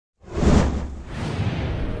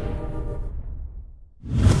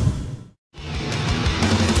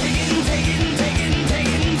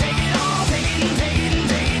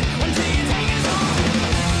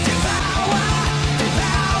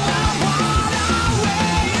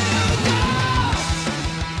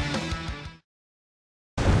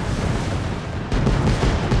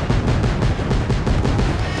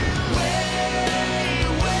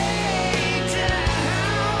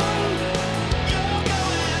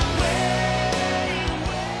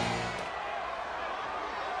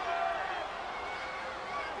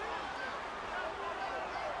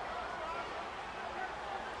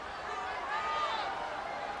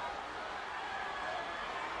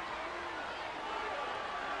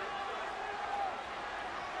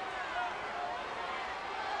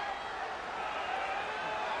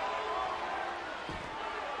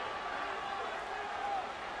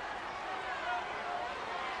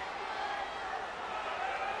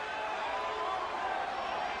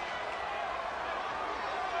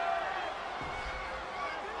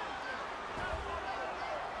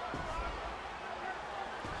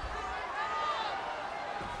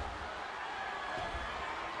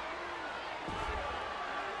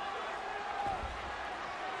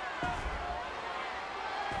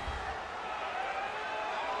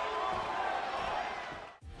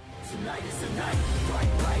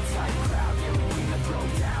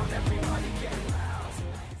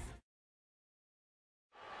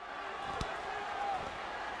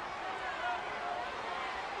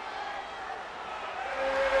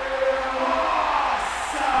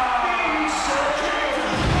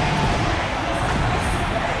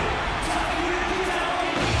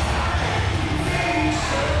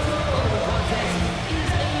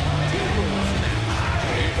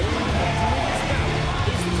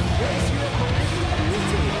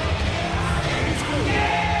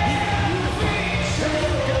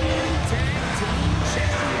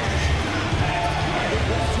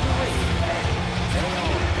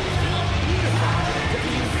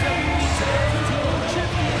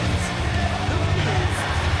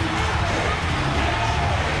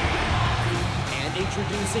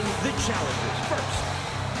Introducing the challengers first.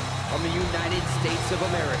 From the United States of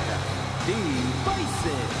America, the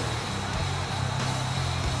Bison.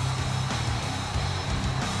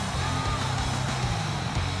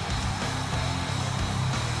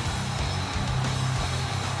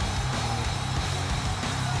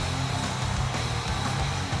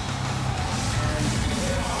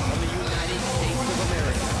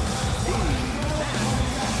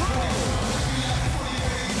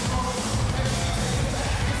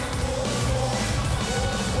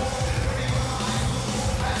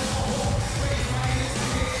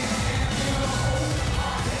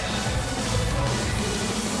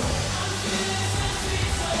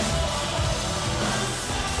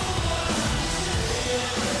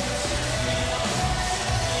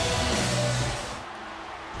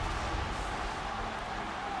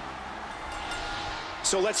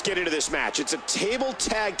 So let's get into this match. It's a table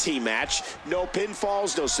tag team match. No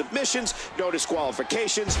pinfalls, no submissions, no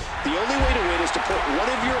disqualifications. The only way to win is to put one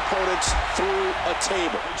of your opponents through a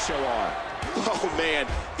table. Big Show on. Oh, man.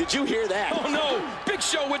 Did you hear that? Oh, no. Big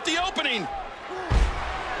Show with the opening.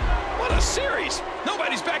 What a series.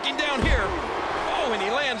 Nobody's backing down here. Oh, and he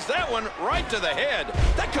lands that one right to the head.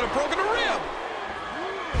 That could have broken a rib.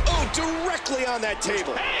 Oh, directly on that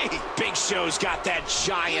table. Hey! Big Show's got that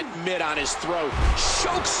giant mitt on his throat.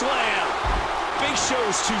 Choke slam. Big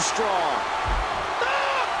Show's too strong.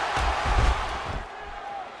 Ah!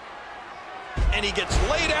 And he gets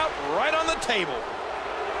laid out right on the table.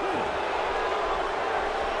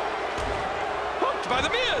 Hooked by the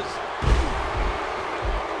Miz.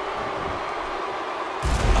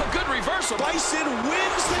 A good reversal. Bison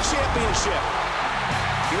wins the championship.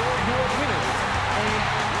 Here are your winners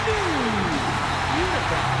and new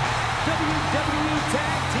unified WWE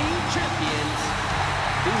Tag Team Champions,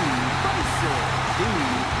 the Bison, the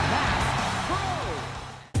Masked Pro.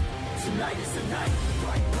 Tonight is the night.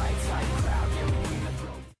 Bright lights, light crowd, yeah, we win the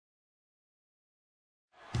throne.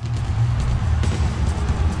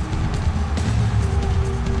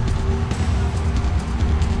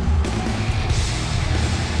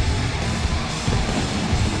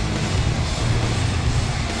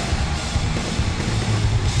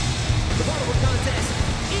 The following contest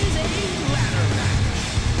is a ladder match,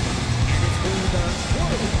 and it's for the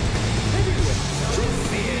World Heavyweight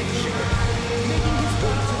Championship. Making his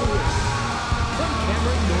way to the ring from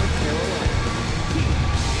Cameron, North Carolina, he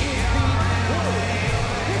is the World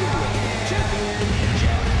Heavyweight Champion,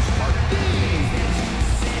 Jeff Hardy.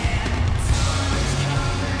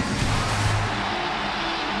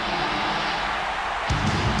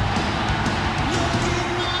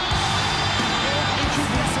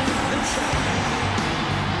 Introducing the champion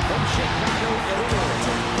from Chicago, Illinois,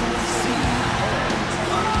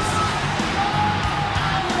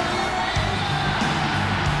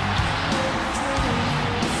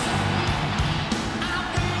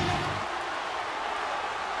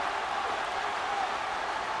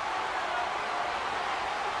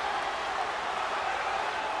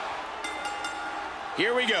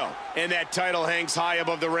 Here we go. And that title hangs high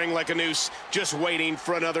above the ring like a noose, just waiting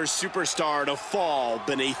for another superstar to fall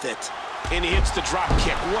beneath it. And he hits the drop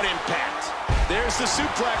kick. What impact. There's the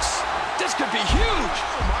suplex. This could be huge.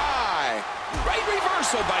 Oh, my. Great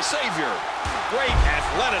reversal by Savior. Great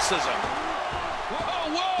athleticism.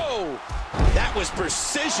 Whoa, whoa. That was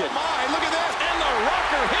precision. Oh, my, look at that. And the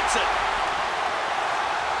rocker hits it.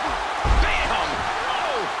 Bam.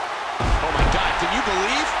 Whoa. Oh, my God. Can you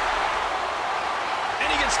believe? And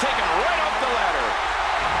he gets taken right off the ladder.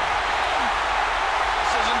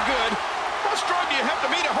 This isn't good. How strong do you have to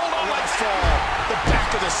be to hold on like that? Fall. The back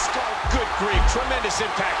of the skull. Good grief. Tremendous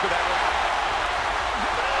impact with that one.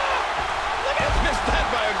 Look at him. Missed that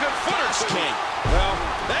by a good foot or two. King. Well,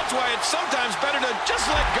 that's why it's sometimes better to just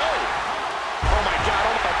let go. Oh, my God.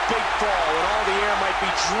 Oh, a big fall, and all the air might be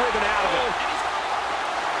driven out of it.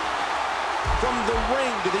 From the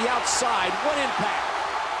ring to the outside. What impact.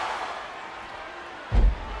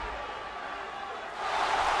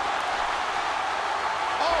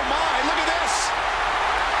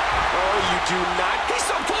 Do not. He's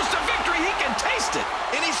so close to victory, he can taste it.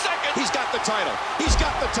 Any second. He's got the title. He's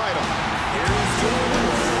got the title. Here's your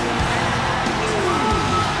winner.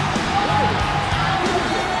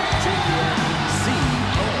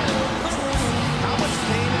 How much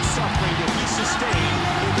pain and suffering did he sustain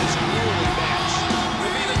in this grueling match? To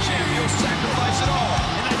be the champ, you'll sacrifice it all.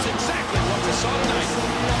 And that's exactly what we saw tonight.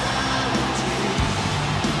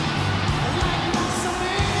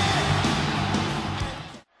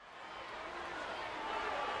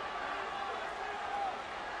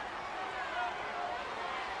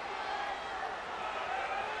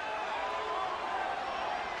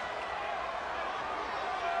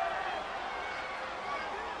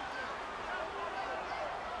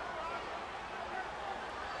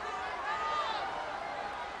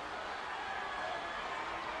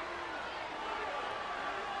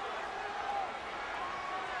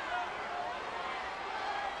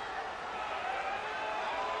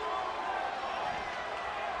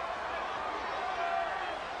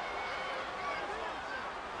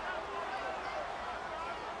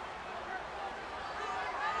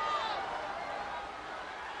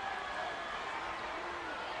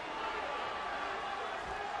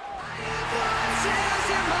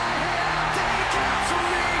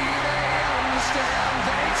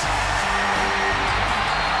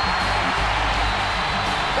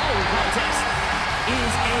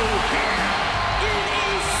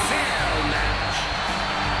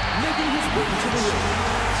 way to the ring.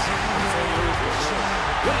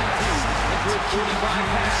 Weighing 245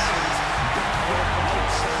 pounds.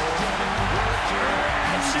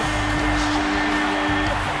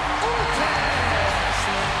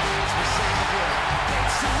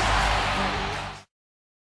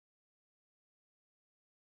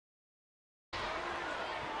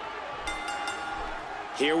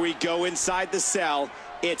 Here we go inside the cell.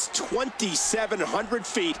 It's 2,700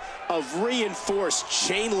 feet of reinforced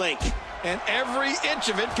chain link. And every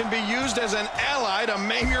inch of it can be used as an ally to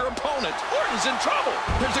maim your opponent. Orton's in trouble.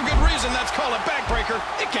 There's a good reason that's called a backbreaker.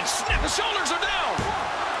 It can snap. The shoulders are down.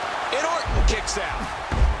 And Orton kicks out.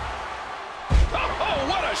 Oh,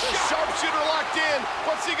 what a shot. Sharpshooter locked in.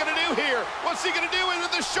 What's he going to do here? What's he going to do into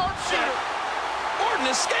the sharpshooter? Orton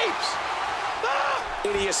escapes.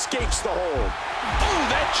 And he escapes the hold. Oh,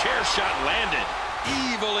 that chair shot landed.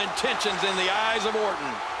 Evil intentions in the eyes of Orton.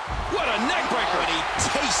 What a neck breaker. And he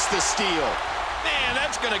tastes the steel. Man,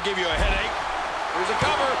 that's going to give you a headache. Here's a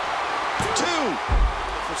cover. 2.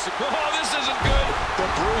 Oh, this isn't good. The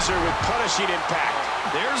bruiser with punishing impact.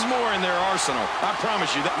 There's more in their arsenal. I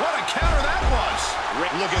promise you that. What a counter that was.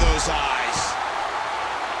 Look at those eyes.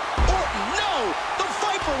 Orton, no! The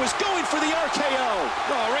Viper was going for the RKO.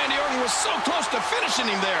 Oh, Randy Orton was so close to finishing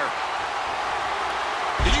him there.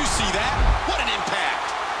 Did you see that? What an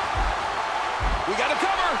impact. We got a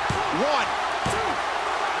cover. 1.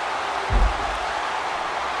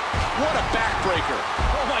 What a backbreaker.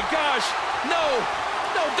 Oh, my gosh. No.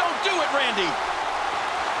 No, don't do it, Randy.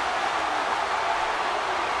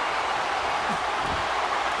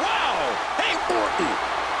 Wow. Hey, Orton.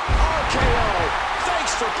 RKO.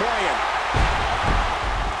 Thanks for playing.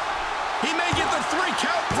 He may get the 3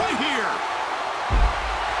 count right here.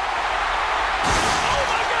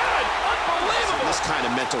 In this kind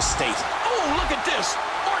of mental state. Oh, look at this.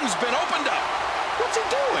 Orton's been opened up. What's he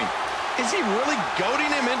doing? Is he really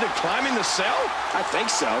goading him into climbing the cell? I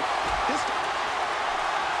think so. He's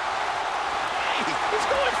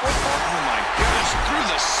going for it. Oh, my gosh, through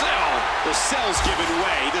the cell. The cell's given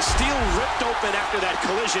way. The steel ripped open after that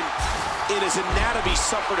collision. And his anatomy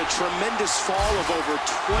suffered a tremendous fall of over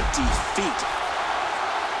 20 feet.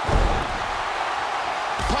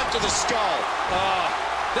 Punt to the skull.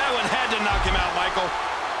 That one had to knock him out, Michael.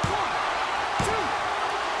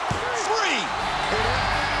 3.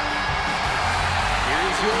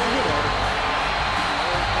 Here's your winner.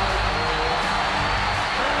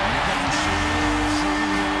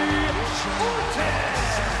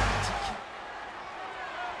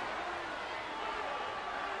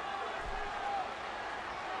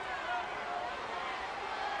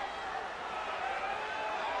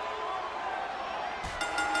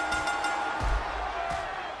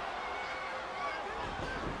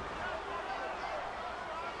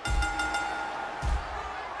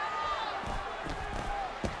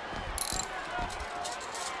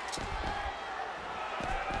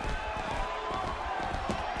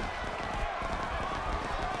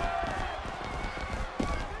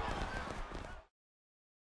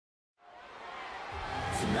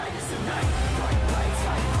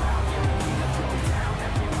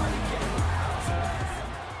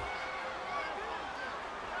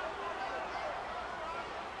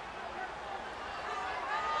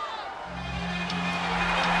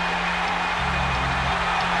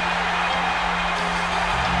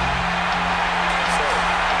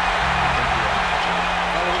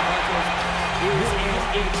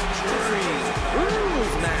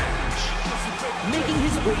 Making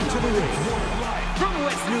his way to the ring, from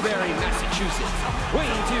West Newbury, Massachusetts,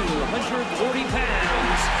 weighing 240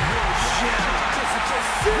 pounds, John Cena.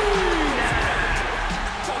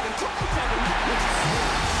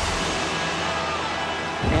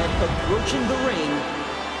 And approaching the ring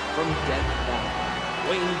from Death Valley,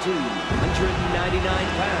 weighing 299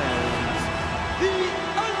 pounds, The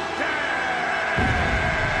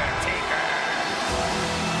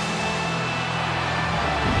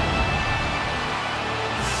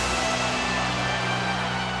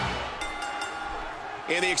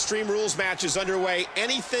And the Extreme Rules match is underway.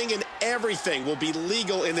 Anything and everything will be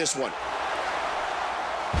legal in this one.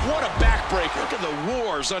 What a backbreaker. Look at the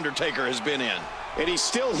wars Undertaker has been in. And he's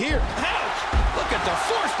still here. Ouch! Look at the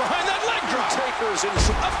force behind that leg drop. Undertaker's in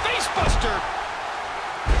A face buster.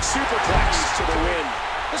 superplex to the win.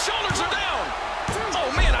 The shoulders are down.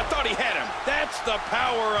 Oh, man, I thought he had him. That's the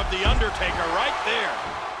power of The Undertaker right there.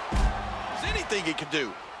 There's anything he could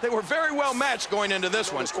do. They were very well matched going into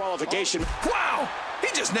this one. Disqualification. Wow! He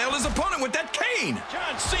just nailed his opponent with that cane.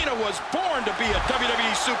 John Cena was born to be a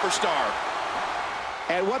WWE superstar.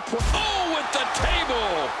 At what point? Oh, with the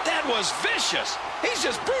table. That was vicious. He's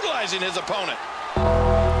just brutalizing his opponent.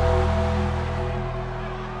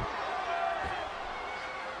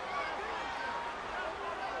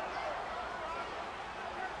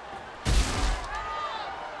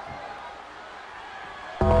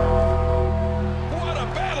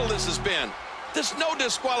 this has been. This no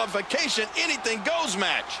disqualification, anything goes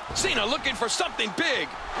match. Cena looking for something big.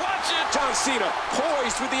 Watch it. John Cena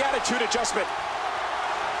poised with the attitude adjustment.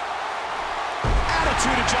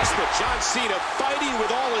 Attitude adjustment. John Cena fighting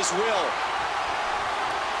with all his will.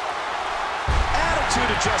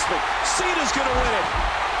 Attitude adjustment. Cena's going to win it.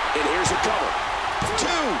 And here's a cover. 2,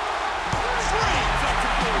 3.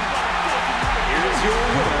 Here's your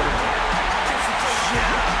winner.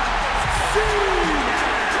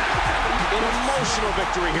 An emotional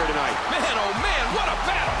victory here tonight. Man, oh man, what a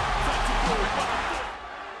battle.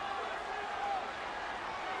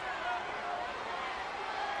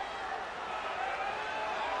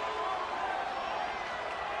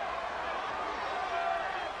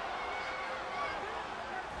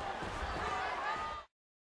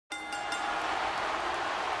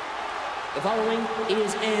 The following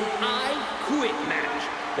is an I Quit match.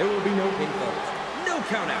 There will be no pinfalls, no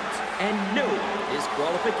countouts, and no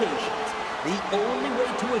disqualifications. The only way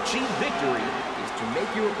to achieve victory is to make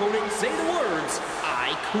your opponent say the words,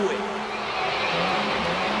 I quit.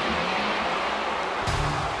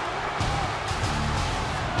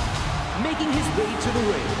 Making his way to the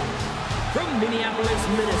ring, from Minneapolis,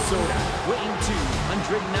 Minnesota, weighing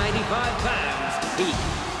 295 pounds, he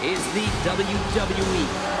is the WWE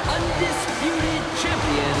Undisputed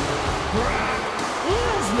Champion, Brock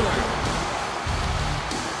Lesnar.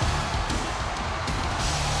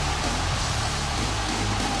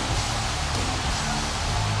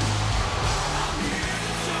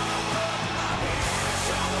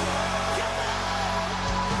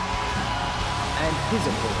 And his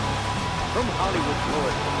opponent, from Hollywood,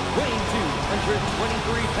 Florida, weighing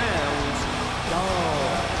 223 pounds,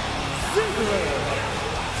 Dolph Ziggler.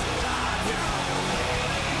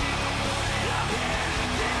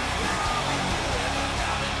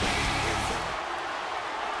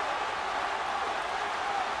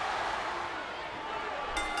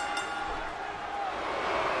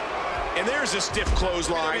 And there's a stiff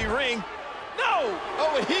clothesline. Ring. No!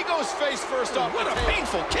 Oh, and he goes face first off. What a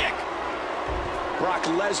painful kick. Brock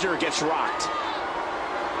Lesnar gets rocked.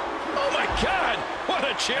 Oh my God! What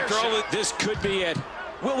a chair shot. This could be it.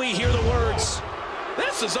 Will we hear the words?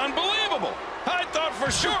 This is unbelievable. I thought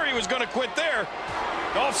for sure he was going to quit there.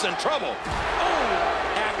 Dolph's in trouble.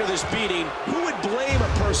 Oh! After this beating, who would blame a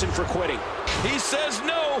person for quitting? He says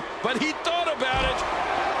no, but he thought about it.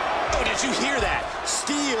 Oh, did you hear that?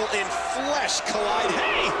 Steel and flesh collided.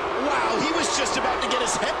 Hey! Wow, he was just about to get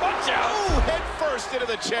his head. Watch out! Oh, head first into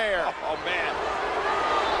the chair. Oh, man.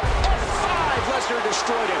 F5, Lesnar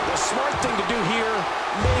destroyed him. The smart thing to do here,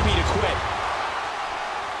 maybe to quit.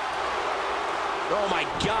 Oh, my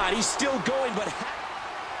God, he's still going, but...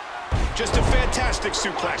 Just a fantastic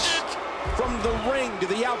suplex. From the ring to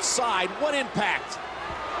the outside, what impact?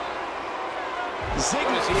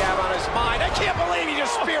 Ziggler does he have on his mind? I can't believe he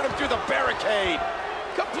just speared him through the barricade.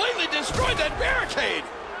 Completely destroyed that barricade.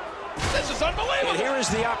 This is unbelievable. And here is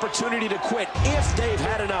the opportunity to quit if they've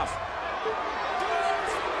had enough.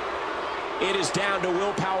 It is down to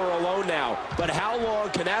willpower alone now. But how long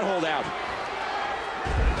can that hold out?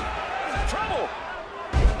 Trouble.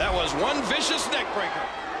 That was one vicious neck breaker.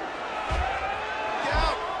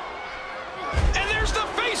 Yeah. And there's the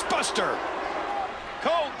face buster.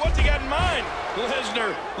 Cole, what's he got in mind?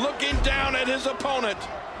 Lesnar looking down at his opponent.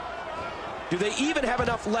 Do they even have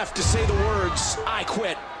enough left to say the words, I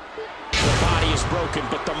quit? The body is broken,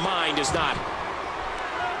 but the mind is not.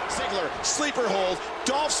 Ziggler, sleeper hold.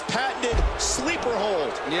 Dolph's patented sleeper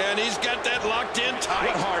hold. Yeah, and he's got that locked in tight.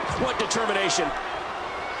 What heart, what determination.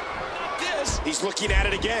 This. He's looking at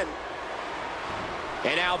it again.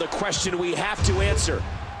 And now the question we have to answer.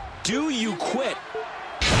 Do you quit?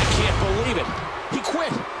 I can't believe it. He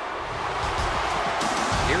quit.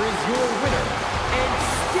 Here is your winner, and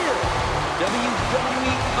still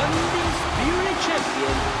WWE Undisputed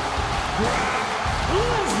Champion, Brock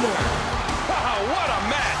Lesnar. Wow, what a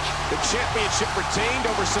match. The championship retained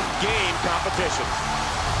over some game competition.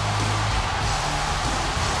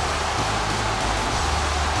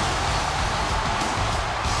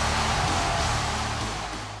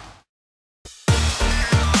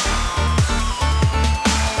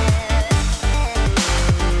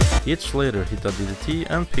 Each later hit a DDT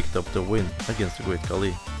and picked up the win against the Great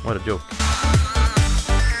Khali. What a joke.